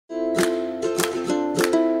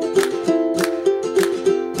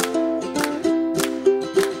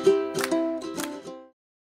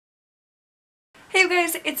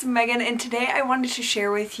Megan, and today I wanted to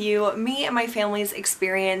share with you me and my family's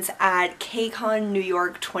experience at Kcon New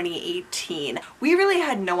York 2018. We really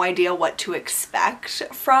had no idea what to expect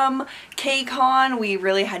from Kcon. We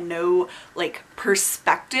really had no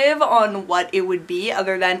perspective on what it would be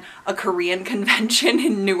other than a Korean convention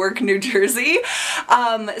in Newark, New Jersey.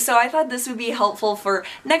 So I thought this would be helpful for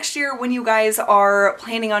next year when you guys are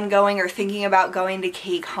planning on going or thinking about going to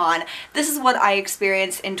Kcon. This is what I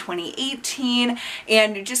experienced in 2018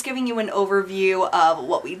 and just giving you an overview of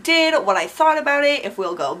what we did, what I thought about it, if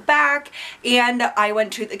we'll go back, and I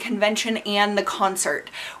went to the convention and the concert.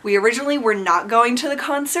 We originally were not going to the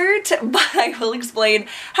concert, but I will explain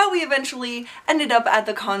how we eventually ended up at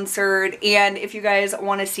the concert, and if you guys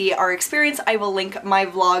want to see our experience, I will link my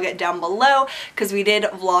vlog down below because we did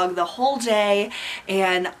vlog the whole day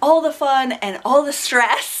and all the fun and all the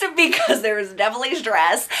stress because there was definitely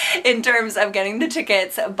stress in terms of getting the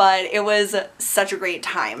tickets, but it was such a great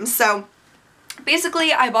time. So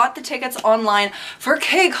basically, I bought the tickets online for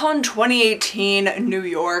Kcon 2018 New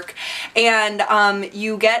York, and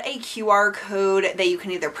you get a QR code that you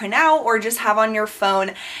can either print out or just have on your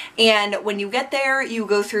phone, and when you get there, you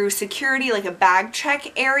go through security, like a bag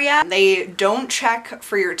check area. They don't check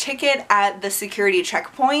for your ticket at the security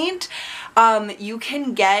checkpoint. You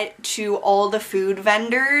can get to all the food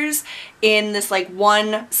vendors in this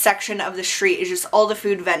one section of the street is just all the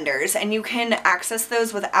food vendors, and you can access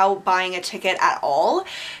those without buying a ticket at all.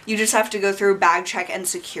 You just have to go through bag check and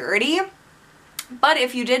security. But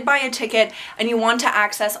if you did buy a ticket and you want to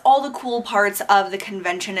access all the cool parts of the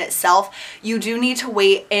convention itself, you do need to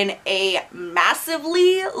wait in a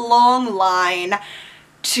massively long line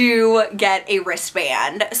to get a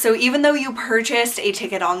wristband. So even though you purchased a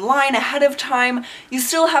ticket online ahead of time, you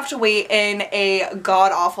still have to wait in a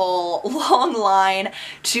god-awful long line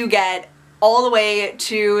to get all the way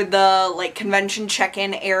to the convention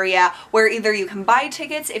check-in area, where either you can buy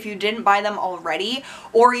tickets if you didn't buy them already,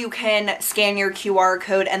 or you can scan your QR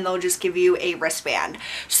code and they'll just give you a wristband.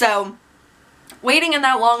 So waiting in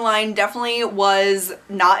that long line definitely was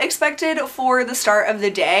not expected for the start of the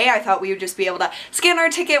day. I thought we would just be able to scan our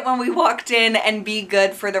ticket when we walked in and be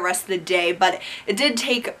good for the rest of the day, but it did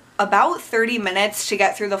take about 30 minutes to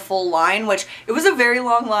get through the full line, which it was a very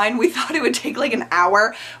long line. We thought it would take an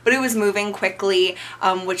hour, but it was moving quickly,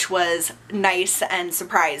 which was nice and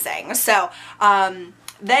surprising. So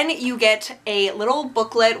then you get a little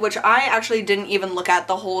booklet, which I actually didn't even look at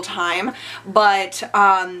the whole time, but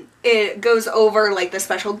it goes over the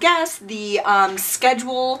special guests, the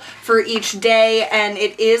schedule for each day, and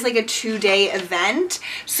it is a 2-day event.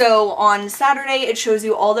 So on Saturday it shows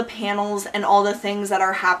you all the panels and all the things that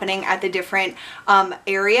are happening at the different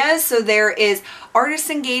areas. So there is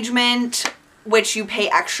artist engagement, which you pay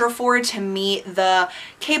extra for to meet the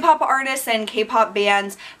K-pop artists and K-pop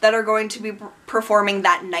bands that are going to be performing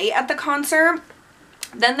that night at the concert.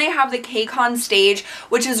 Then they have the Kcon stage,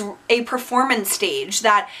 which is a performance stage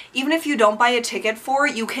that even if you don't buy a ticket for,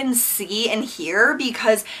 you can see and hear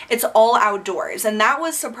because it's all outdoors. And that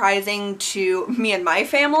was surprising to me and my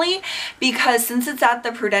family because since it's at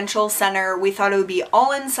the Prudential Center, we thought it would be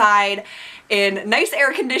all inside in nice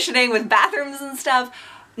air conditioning with bathrooms and stuff.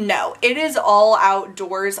 No, it is all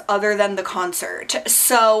outdoors other than the concert.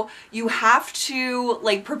 So you have to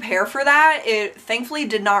prepare for that. It thankfully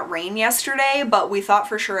did not rain yesterday, but we thought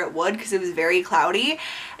for sure it would because it was very cloudy.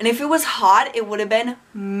 And if it was hot, it would have been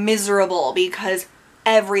miserable because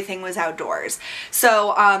everything was outdoors.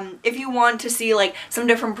 So if you want to see some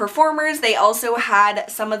different performers, they also had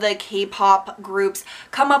some of the K-pop groups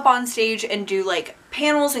come up on stage and do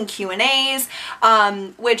panels and Q&As,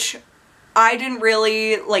 which I didn't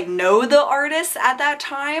really know the artists at that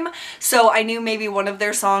time, so I knew maybe one of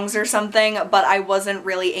their songs or something, but I wasn't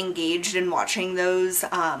really engaged in watching those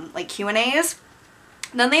Q&As.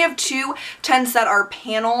 Then they have 2 tents that are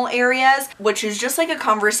panel areas, which is just a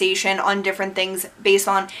conversation on different things based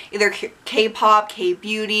on either K-pop,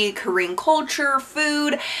 K-beauty, Korean culture,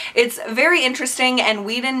 food. It's very interesting, and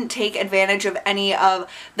we didn't take advantage of any of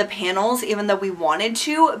the panels even though we wanted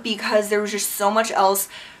to because there was just so much else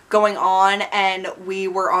going on, and we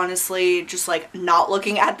were honestly just not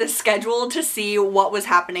looking at the schedule to see what was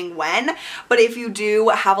happening when. But if you do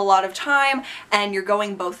have a lot of time and you're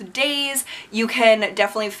going both days, you can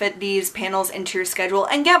definitely fit these panels into your schedule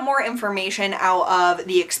and get more information out of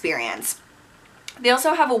the experience. They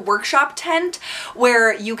also have a workshop tent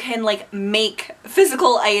where you can like make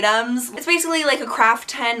physical items. It's basically like a craft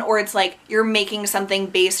tent, or it's like you're making something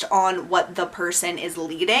based on what the person is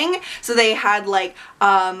leading. So they had like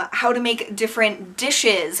how to make different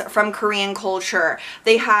dishes from Korean culture.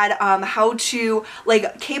 They had how to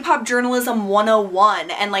like K-pop journalism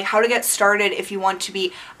 101 and like how to get started if you want to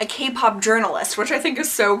be a K-pop journalist, which I think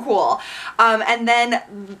is so cool. And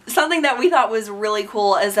then something that we thought was really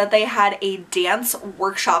cool is that they had a dance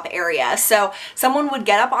workshop area. So someone would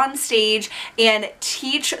get up on stage and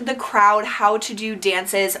teach the crowd how to do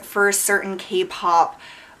dances for certain K-pop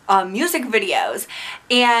music videos.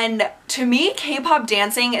 And to me, K-pop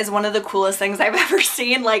dancing is one of the coolest things I've ever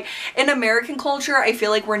seen. Like in American culture, I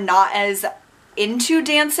feel like we're not as into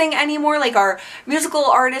dancing anymore. Like our musical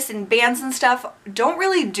artists and bands and stuff don't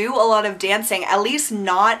really do a lot of dancing, at least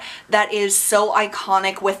not that is so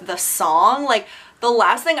iconic with the song. Like the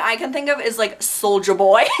last thing I can think of is like Soulja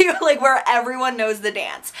Boy, like where everyone knows the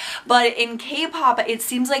dance. But in K-pop, it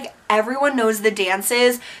seems like everyone knows the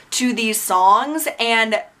dances to these songs,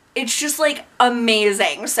 and it's just like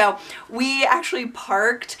amazing. So we actually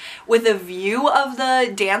parked with a view of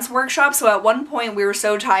the dance workshop. So at one point we were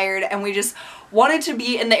so tired and we just wanted to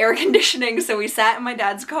be in the air conditioning, so we sat in my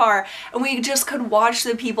dad's car and we just could watch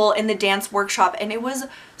the people in the dance workshop, and it was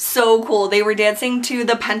so cool. They were dancing to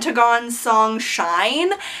the Pentagon song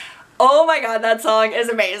Shine. Oh my god, that song is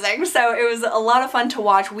amazing. So it was a lot of fun to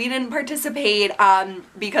watch. We didn't participate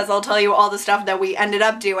because I'll tell you all the stuff that we ended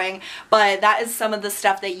up doing, but that is some of the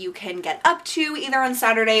stuff that you can get up to either on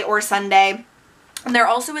Saturday or Sunday. And there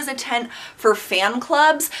also is a tent for fan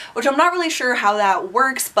clubs, which I'm not really sure how that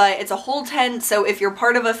works, but it's a whole tent. So if you're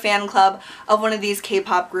part of a fan club of one of these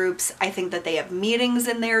K-pop groups, I think that they have meetings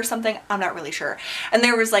in there or something. I'm not really sure. And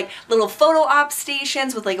there was like little photo op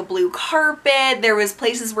stations with like a blue carpet. There was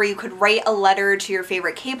places where you could write a letter to your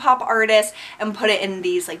favorite K-pop artist and put it in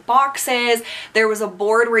these like boxes. There was a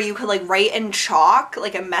board where you could like write in chalk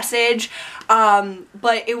like a message.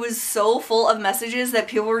 But it was so full of messages that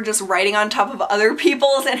people were just writing on top of other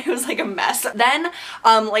people's, and it was like a mess. Then,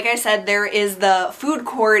 like I said, there is the food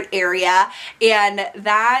court area, and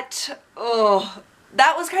that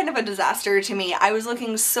was kind of a disaster to me. I was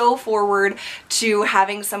looking so forward to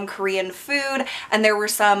having some Korean food, and there were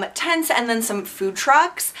some tents and then some food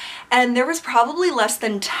trucks, and there was probably less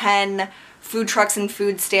than 10 food trucks and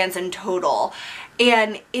food stands in total.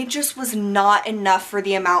 And it just was not enough for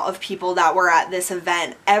the amount of people that were at this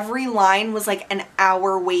event. Every line was like an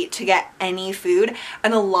hour wait to get any food,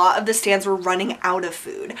 and a lot of the stands were running out of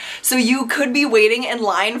food. So you could be waiting in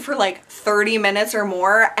line for like 30 minutes or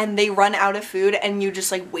more, and they run out of food, and you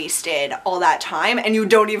just like wasted all that time and you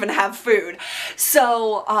don't even have food.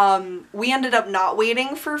 So we ended up not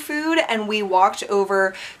waiting for food, and we walked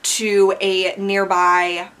over to a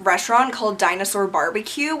nearby restaurant called Dinosaur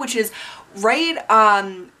Barbecue, which is right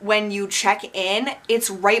when you check in. It's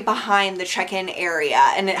right behind the check-in area,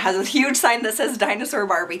 and it has a huge sign that says Dinosaur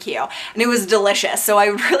Barbecue, and it was delicious. So I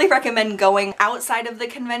would really recommend going outside of the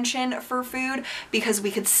convention for food, because we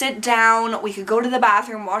could sit down, we could go to the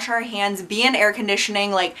bathroom, wash our hands, be in air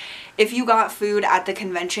conditioning. Like if you got food at the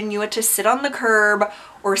convention, you had to sit on the curb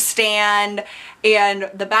or stand, and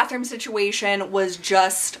the bathroom situation was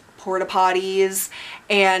just porta potties,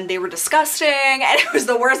 and they were disgusting, and it was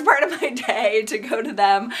the worst part of my day to go to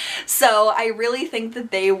them. So I really think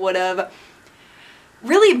that they would have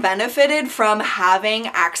really benefited from having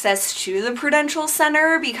access to the Prudential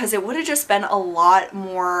Center, because it would have just been a lot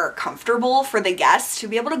more comfortable for the guests to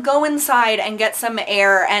be able to go inside and get some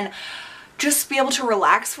air and just be able to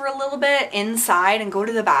relax for a little bit inside and go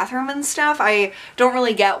to the bathroom and stuff. I don't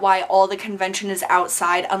really get why all the convention is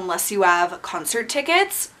outside unless you have concert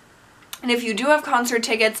tickets. And if you do have concert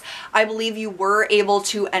tickets, I believe you were able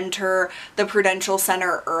to enter the Prudential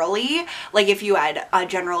Center early. Like if you had a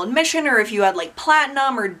general admission, or if you had like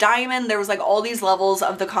platinum or diamond, there was like all these levels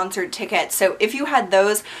of the concert ticket. So if you had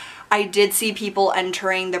those, I did see people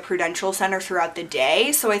entering the Prudential Center throughout the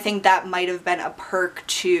day. So I think that might have been a perk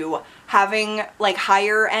to having like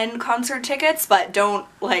higher end concert tickets, but don't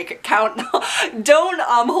like don't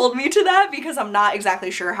hold me to that, because I'm not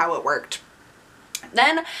exactly sure how it worked.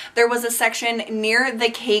 Then there was a section near the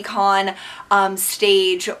Kcon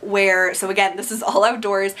stage where, so again, this is all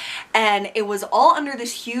outdoors, and it was all under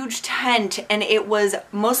this huge tent, and it was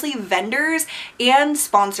mostly vendors and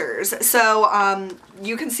sponsors. So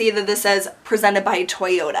you can see that this says presented by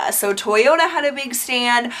Toyota. So Toyota had a big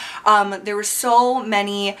stand. There were so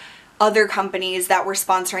many other companies that were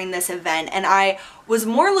sponsoring this event, and I was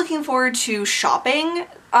more looking forward to shopping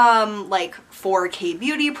like 4K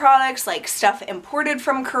beauty products, like stuff imported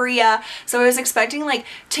from Korea. So I was expecting like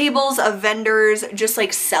tables of vendors just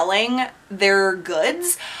like selling their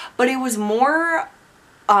goods, but it was more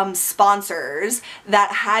sponsors that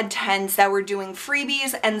had tents that were doing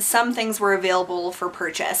freebies, and some things were available for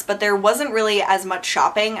purchase, but there wasn't really as much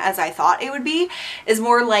shopping as I thought it would be. It's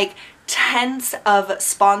more like tents of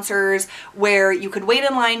sponsors where you could wait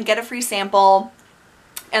in line, get a free sample,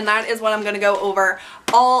 and that is what I'm going to go over.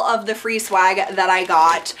 All of the free swag that I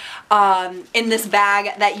got in this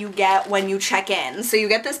bag that you get when you check in. So you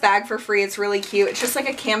get this bag for free. It's really cute. It's just like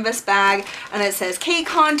a canvas bag, and it says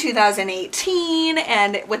Kcon 2018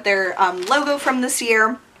 and with their logo from this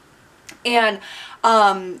year. And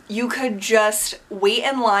you could just wait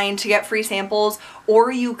in line to get free samples,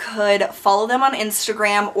 or you could follow them on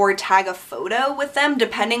Instagram or tag a photo with them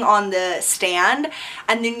depending on the stand,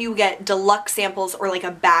 and then you get deluxe samples or like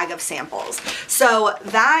a bag of samples. So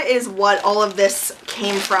that is what all of this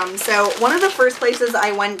came from. So one of the first places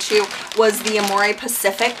I went to was the Amore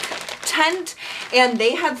Pacific tent, and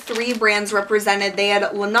they had 3 brands represented. They had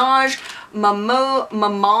Laneige,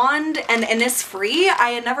 Mamond, and Innisfree. I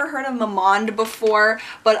had never heard of Mamond before,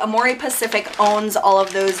 but Amore Pacific owns all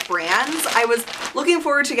of those brands. I was looking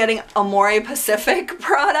forward to getting Amore Pacific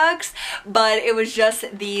products, but it was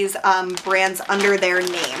just these brands under their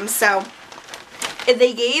name. So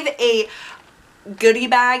they gave a goodie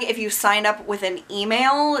bag if you signed up with an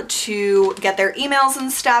email to get their emails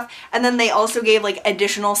and stuff, and then they also gave like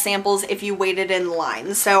additional samples if you waited in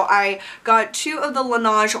line. So I got 2 of the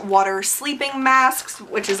Laneige water sleeping masks,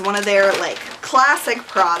 which is one of their like classic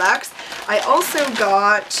products. I also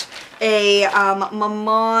got a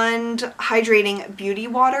Mamond hydrating beauty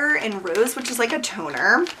water in rose, which is like a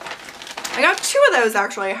toner. I got 2 of those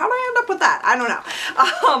actually. How did I end up with that? I don't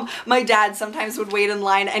know. My dad sometimes would wait in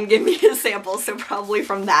line and give me a sample, so probably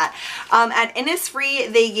from that. At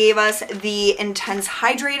Innisfree, they gave us the Intense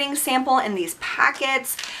Hydrating sample in these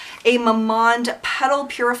packets, a Mamond Petal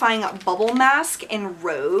Purifying Bubble Mask in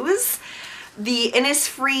rose, the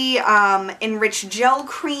Innisfree Enriched Gel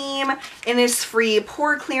Cream, Innisfree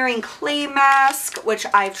Pore Clearing Clay Mask, which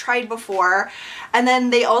I've tried before. And then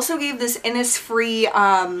they also gave this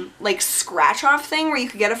Innisfree like scratch off thing where you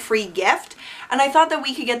could get a free gift. And I thought that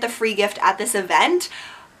we could get the free gift at this event,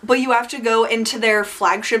 but you have to go into their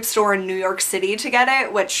flagship store in New York City to get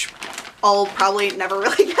it, which I'll probably never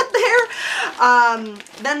really get there.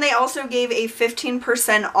 Then they also gave a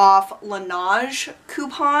 15% off Laneige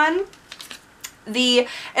coupon, the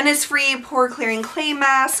Innisfree Pore Clearing Clay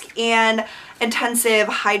Mask, and Intensive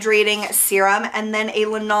Hydrating Serum, and then a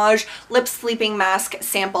Laneige Lip Sleeping Mask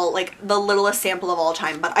sample, like the littlest sample of all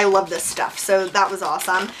time, but I love this stuff, so that was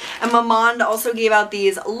awesome. And Mamond also gave out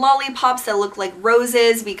these lollipops that look like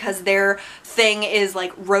roses because their thing is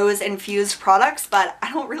like rose infused products, but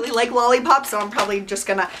I don't really like lollipops, so I'm probably just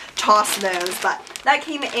gonna toss those. But that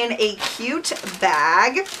came in a cute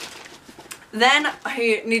bag. Then,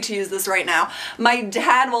 I need to use this right now, my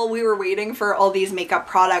dad, while we were waiting for all these makeup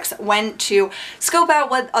products, went to scope out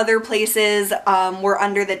what other places were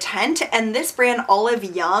under the tent, and this brand, Olive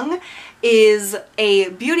Young, is a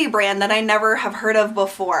beauty brand that I never have heard of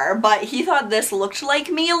before, but he thought this looked like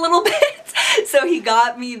me a little bit, so he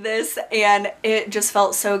got me this, and it just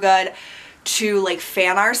felt so good to like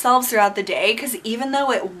fan ourselves throughout the day, because even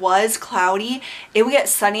though it was cloudy, it would get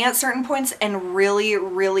sunny at certain points and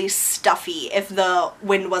really stuffy if the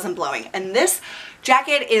wind wasn't blowing. And this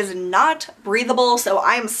jacket is not breathable, so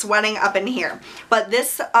I am sweating up in here. But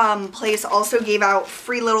this place also gave out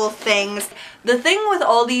free little things. The thing with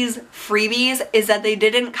all these freebies is that they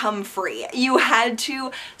didn't come free. You had to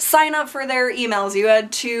sign up for their emails, you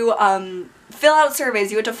had to fill out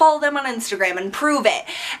surveys, you had to follow them on Instagram and prove it.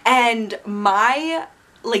 And my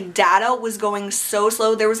like data was going so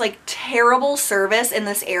slow. There was like terrible service in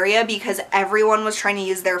this area because everyone was trying to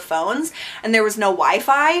use their phones and there was no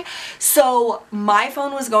Wi-Fi. So my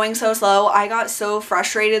phone was going so slow. I got so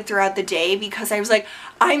frustrated throughout the day because I was like,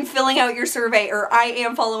 I'm filling out your survey, or I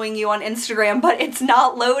am following you on Instagram, but it's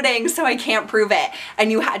not loading, so I can't prove it.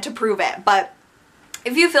 And you had to prove it. But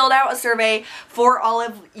if you filled out a survey for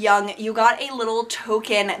Olive Young, you got a little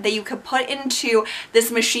token that you could put into this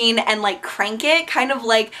machine and like crank it, kind of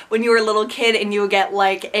like when you were a little kid and you would get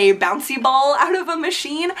like a bouncy ball out of a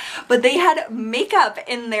machine, but they had makeup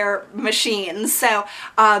in their machine. So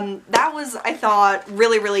that was, I thought,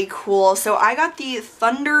 really cool. So I got the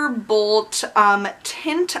Thunderbolt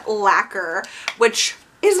Tint Lacquer, which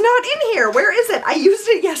is not in here. Where is it? I used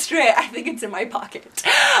it yesterday. I think it's in my pocket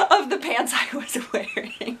of the pants I was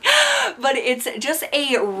wearing. But it's just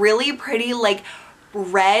a really pretty like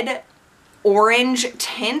red orange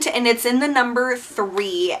tint, and it's in the number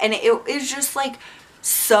 3, and it is just like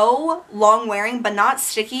so long wearing but not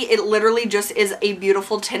sticky. It literally just is a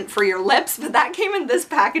beautiful tint for your lips. But that came in this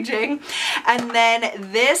packaging. And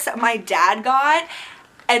then this my dad got,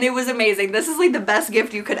 and it was amazing. This is like the best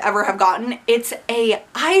gift you could ever have gotten. It's a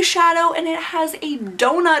eyeshadow, and it has a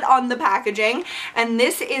donut on the packaging, and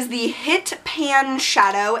this is the Hit Pan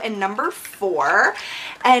Shadow in number 4,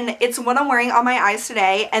 and it's what I'm wearing on my eyes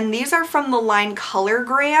today. And these are from the line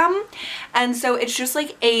Colorgram, and so it's just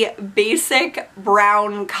like a basic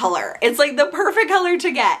brown color. It's like the perfect color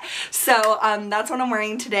to get. So that's what I'm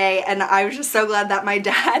wearing today, and I was just so glad that my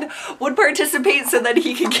dad would participate so that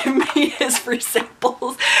he could give me his free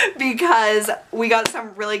samples, because we got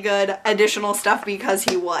some really good additional stuff because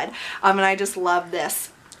he would. And I just love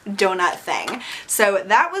this donut thing. So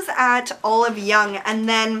that was at Olive Young. And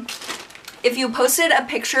then if you posted a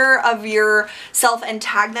picture of yourself and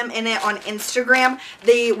tagged them in it on Instagram,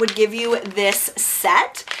 they would give you this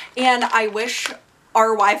set. And I wish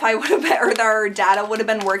our Wi-Fi would have been, or our data would have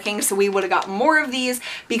been working, so we would have got more of these,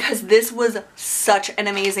 because this was such an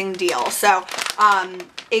amazing deal. So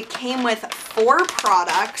it came with 4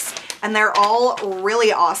 products, and they're all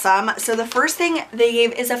really awesome. So the first thing they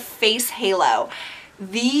gave is a face halo.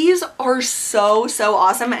 These are so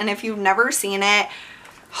awesome, and if you've never seen it,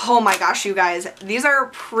 oh my gosh, you guys, these are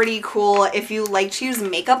pretty cool if you like to use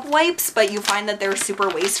makeup wipes but you find that they're super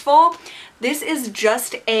wasteful. This is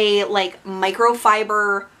just a like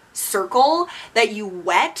microfiber circle that you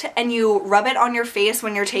wet and you rub it on your face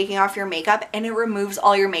when you're taking off your makeup, and it removes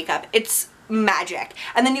all your makeup. It's magic.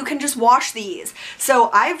 And then you can just wash these. So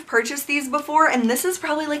I've purchased these before, and this is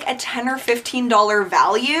probably like a $10 or $15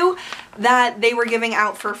 value that they were giving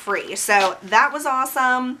out for free. So that was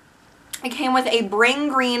awesome. It came with a Bring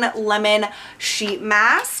Green Lemon sheet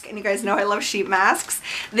mask, and you guys know I love sheet masks.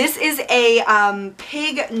 This is a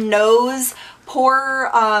pig nose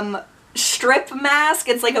pore strip mask.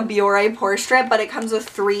 It's like a Biore pore strip, but it comes with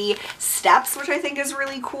 3 steps, which I think is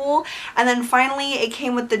really cool. And then finally it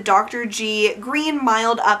came with the Dr. G Green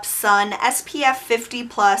Mild Up Sun SPF 50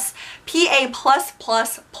 plus PA++++.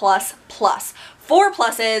 4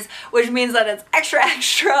 pluses, which means that it's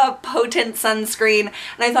extra potent sunscreen, and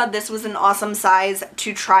I thought this was an awesome size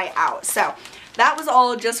to try out. So that was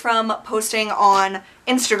all just from posting on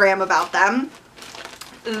Instagram about them.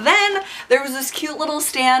 Then there was this cute little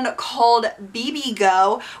stand called BB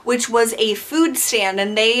Go, which was a food stand,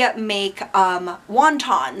 and they make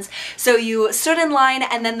wontons. So you stood in line,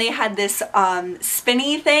 and then they had this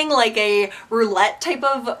spinny thing, like a roulette type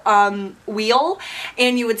of wheel,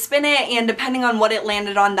 and you would spin it, and depending on what it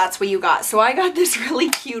landed on, that's what you got. So I got this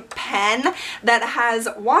really cute pen that has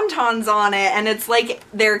wontons on it, and it's like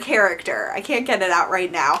their character. I can't get it out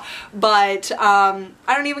right now, but I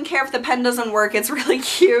don't even care if the pen doesn't work. It's really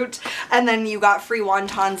cute. And then you got free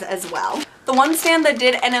wontons as well. The one stand that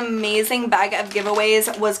did an amazing bag of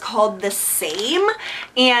giveaways was called The Same,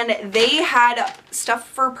 and they had stuff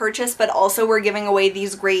for purchase, but also were giving away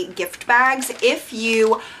these great gift bags. If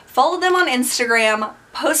you followed them on Instagram,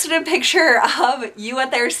 posted a picture of you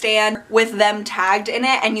at their stand with them tagged in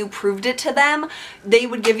it, and you proved it to them, they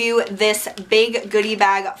would give you this big goodie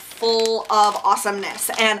bag full of awesomeness.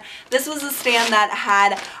 And this was a stand that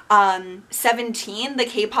had 17, the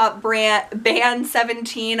K-pop band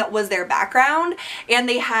 17 was their background, and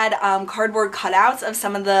they had cardboard cutouts of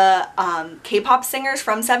some of the K-pop singers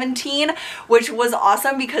from 17, which was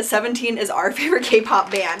awesome because 17 is our favorite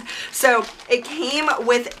K-pop band. So it came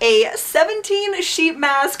with a 17 sheet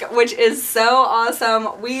mask, which is so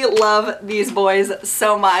awesome. We love these boys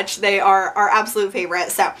so much. They are our absolute favorite.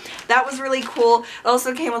 So that was really cool. It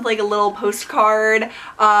also came with like a little postcard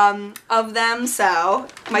of them, so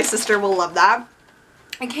my sister will love that.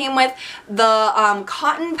 It came with the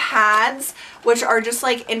cotton pads, which are just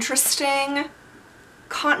like interesting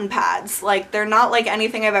cotton pads. Like, they're not like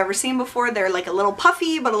anything I've ever seen before. They're like a little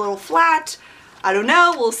puffy but a little flat. I don't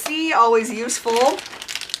know, we'll see. Always useful.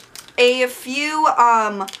 A few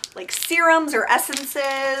like serums or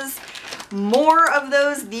essences, more of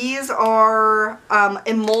those. These are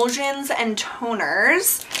emulsions and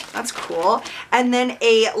toners. That's cool. And then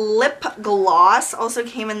a lip gloss also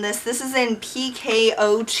came in this. This is in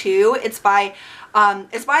PKO2. It's by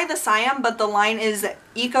the Siam, but the line is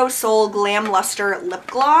Eco Soul Glam Luster Lip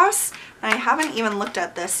Gloss. And I haven't even looked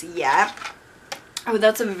at this yet. Oh,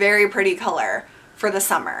 that's a very pretty color for the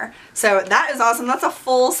summer. So that is awesome. That's a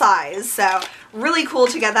full size. So really cool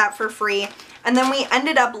to get that for free. And then we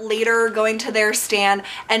ended up later going to their stand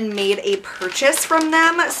and made a purchase from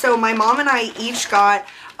them. So my mom and I each got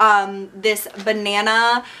this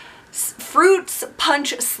banana Fruits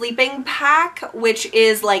Punch Sleeping Pack, which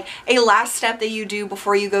is like a last step that you do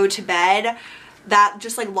before you go to bed that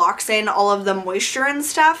just like locks in all of the moisture and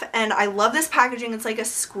stuff. And I love this packaging. It's like a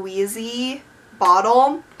squeezy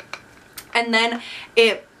bottle, and then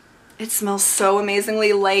it smells so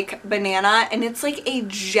amazingly like banana, and it's like a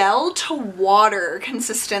gel to water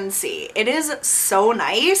consistency. It is so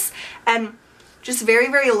nice and just very,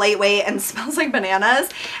 very lightweight and smells like bananas.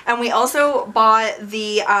 And we also bought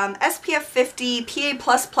the SPF 50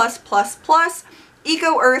 PA++++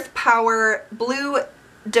 Eco Earth Power Blue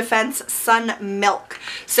Defense Sun Milk.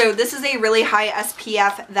 So this is a really high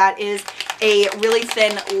SPF that is a really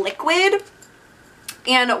thin liquid,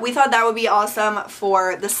 and we thought that would be awesome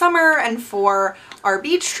for the summer and for our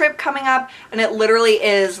beach trip coming up. And it literally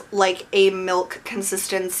is like a milk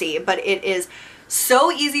consistency, but it is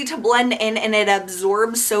so easy to blend in and it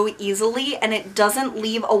absorbs so easily, and it doesn't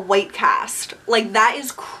leave a white cast. Like, that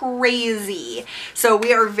is crazy. So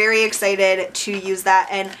we are very excited to use that,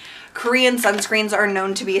 and Korean sunscreens are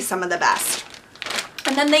known to be some of the best.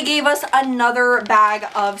 And then they gave us another bag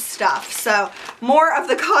of stuff. So more of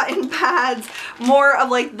the cotton pads, more of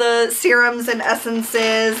like the serums and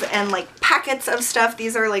essences, and like packets of stuff.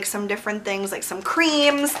 These are like some different things, like some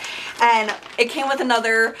creams. And it came with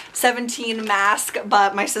another 17 mask,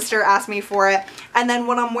 but my sister asked me for it. And then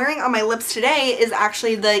what I'm wearing on my lips today is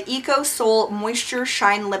actually the Eco Soul Moisture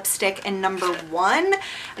Shine Lipstick in #1.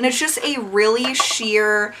 And it's just a really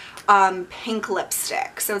sheer pink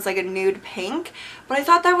lipstick. So it's like a nude pink. But I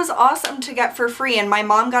thought that was awesome to get for free, and my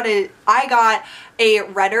mom got I got a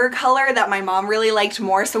redder color that my mom really liked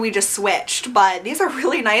more, so we just switched. But these are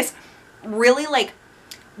really nice, really like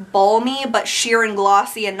balmy but sheer and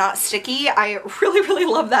glossy and not sticky. I really, really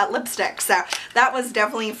love that lipstick. So that was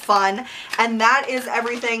definitely fun. And that is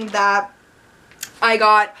everything that I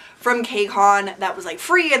got from Kcon that was like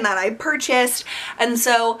free and that I purchased. And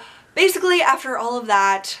so basically after all of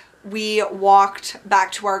that, we walked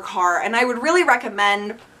back to our car, and I would really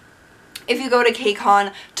recommend, if you go to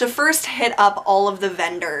Kcon, to first hit up all of the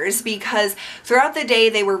vendors, because throughout the day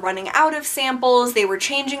they were running out of samples. They were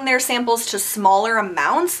changing their samples to smaller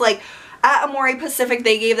amounts. Like at Amore Pacific,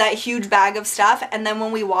 they gave that huge bag of stuff, and then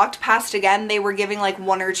when we walked past again, they were giving like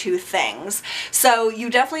 1 or 2 things. So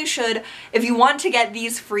you definitely should, if you want to get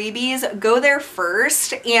these freebies, go there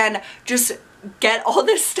first and just get all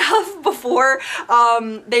this stuff before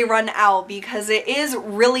they run out, because it is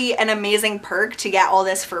really an amazing perk to get all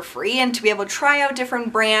this for free and to be able to try out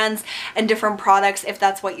different brands and different products if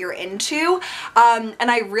that's what you're into. And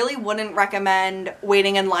I really wouldn't recommend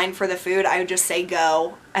waiting in line for the food. I would just say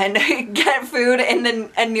go and get food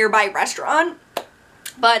in a nearby restaurant.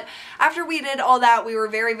 But after we did all that, we were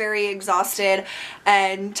very, very exhausted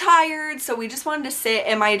and tired, so we just wanted to sit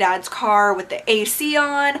in my dad's car with the AC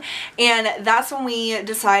on, and that's when we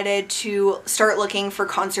decided to start looking for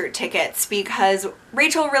concert tickets, because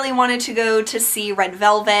Rachel really wanted to go to see Red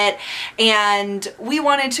Velvet, and we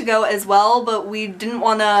wanted to go as well, but we didn't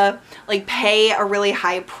want to like pay a really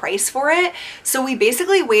high price for it. So we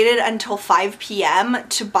basically waited until 5 p.m.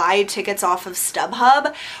 to buy tickets off of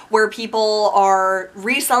StubHub, where people are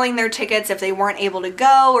reselling their tickets if they weren't able to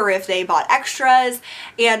go or if they bought extras,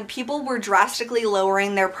 and people were drastically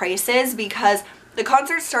lowering their prices because the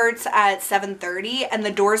concert starts at 7:30 and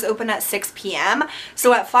the doors open at 6 p.m.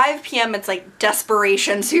 So at 5 p.m. it's like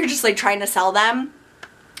desperation, so you're just like trying to sell them.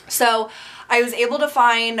 So I was able to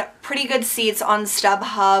find pretty good seats on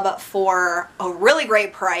StubHub for a really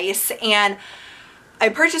great price, and I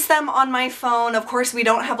purchased them on my phone. Of course, we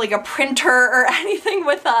don't have like a printer or anything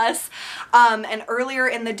with us. And earlier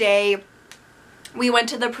in the day, we went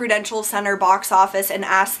to the Prudential Center box office and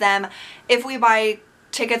asked them, if we buy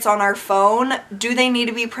tickets on our phone, do they need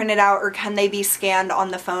to be printed out or can they be scanned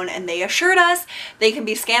on the phone? And they assured us they can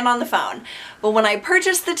be scanned on the phone. But when I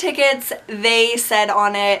purchased the tickets, they said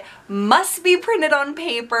on it, must be printed on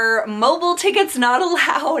paper, mobile tickets not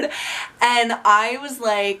allowed. And I was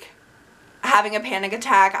like having a panic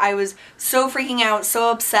attack. I was so freaking out,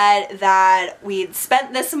 so upset that we'd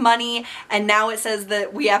spent this money and now it says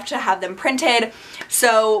that we have to have them printed.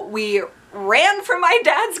 So we ran from my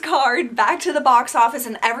dad's car back to the box office,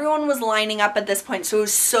 and everyone was lining up at this point. So it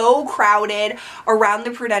was so crowded around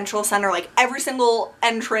the Prudential Center. Like every single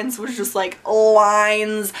entrance was just like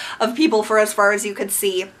lines of people for as far as you could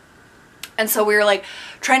see. And so we were like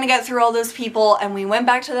trying to get through all those people, and we went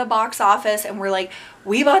back to the box office and we're like,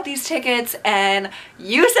 we bought these tickets and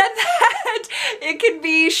you said that it could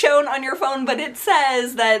be shown on your phone, but it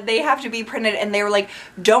says that they have to be printed. And they were like,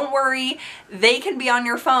 don't worry, they can be on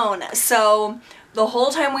your phone. So the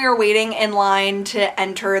whole time we were waiting in line to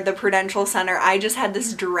enter the Prudential Center, I just had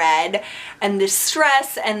this dread and this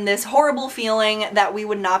stress and this horrible feeling that we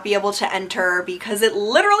would not be able to enter because it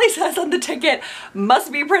literally says on the ticket,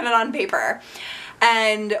 must be printed on paper.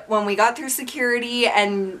 And when we got through security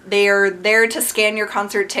and they're there to scan your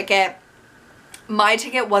concert ticket, my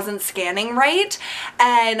ticket wasn't scanning right,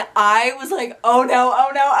 and I was like, oh no,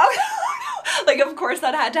 oh no, oh no, oh no. Like, of course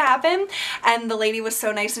that had to happen. And the lady was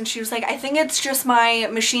so nice and she was like, I think it's just my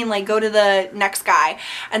machine, like go to the next guy.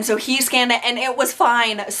 And so he scanned it and it was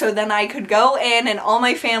fine. So then I could go in and all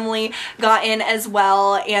my family got in as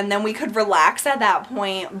well, and then we could relax at that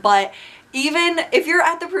point. But even if you're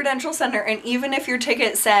at the Prudential Center and even if your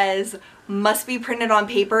ticket says must be printed on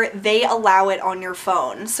paper, they allow it on your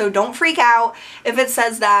phone. So don't freak out if it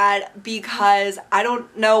says that, because I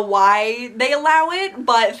don't know why they allow it,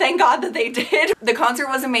 but thank God that they did. The concert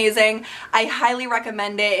was amazing. I highly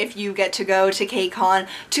recommend it if you get to go to KCON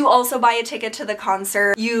to also buy a ticket to the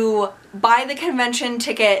concert. You buy the convention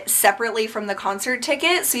ticket separately from the concert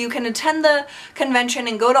ticket, so you can attend the convention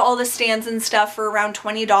and go to all the stands and stuff for around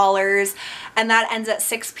 $20, and that ends at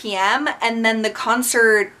 6 p.m. and then the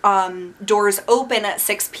concert doors open at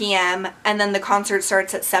 6 p.m. and then the concert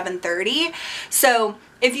starts at 7:30. So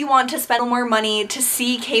if you want to spend more money to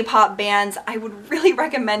see K-pop bands, I would really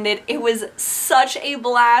recommend it. It was such a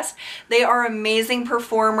blast. They are amazing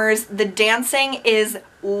performers. The dancing is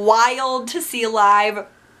wild to see live,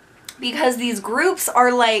 because these groups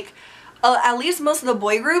are like, at least most of the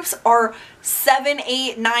boy groups are 7,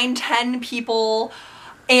 8, 9, 10 people,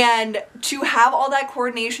 and to have all that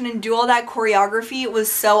coordination and do all that choreography was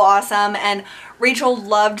so awesome. And Rachel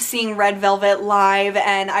loved seeing Red Velvet live,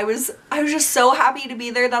 and I was just so happy to be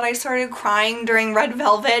there that I started crying during Red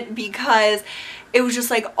Velvet, because it was just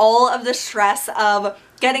like all of the stress of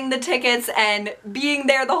getting the tickets and being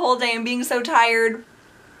there the whole day and being so tired,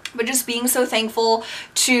 but just being so thankful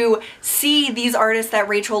to see these artists that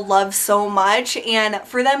Rachel loves so much, and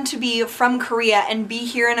for them to be from Korea and be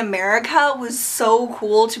here in America was so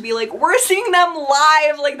cool. To be like, we're seeing them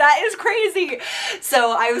live, like that is crazy.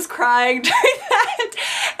 So I was crying during that,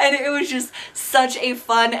 and it was just such a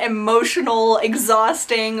fun, emotional,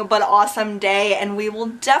 exhausting, but awesome day, and we will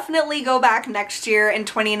definitely go back next year in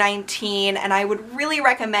 2019, and I would really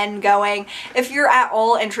recommend going if you're at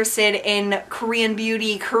all interested in Korean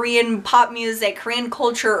beauty, Korean pop music, Korean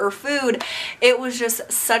culture, or food. It was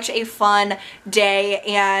just such a fun day,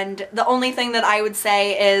 and the only thing that I would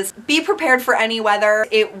say is be prepared for any weather.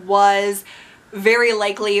 It was very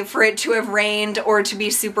likely for it to have rained or to be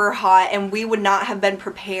super hot, and we would not have been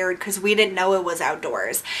prepared because we didn't know it was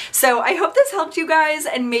outdoors. So I hope this helped you guys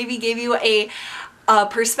and maybe gave you a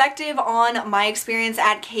perspective on my experience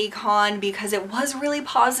at KCON, because it was really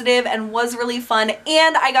positive and was really fun,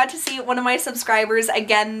 and I got to see one of my subscribers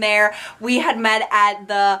again there. We had met at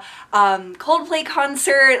the Coldplay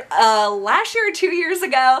concert last year or 2 years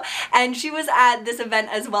ago, and she was at this event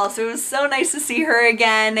as well, so it was so nice to see her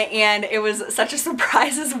again, and it was such a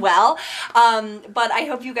surprise as well. But I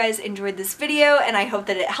hope you guys enjoyed this video, and I hope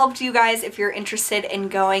that it helped you guys if you're interested in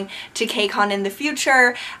going to KCON in the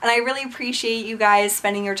future, and I really appreciate you guys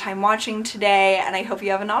spending your time watching today, and I hope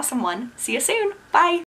you have an awesome one. See you soon. Bye!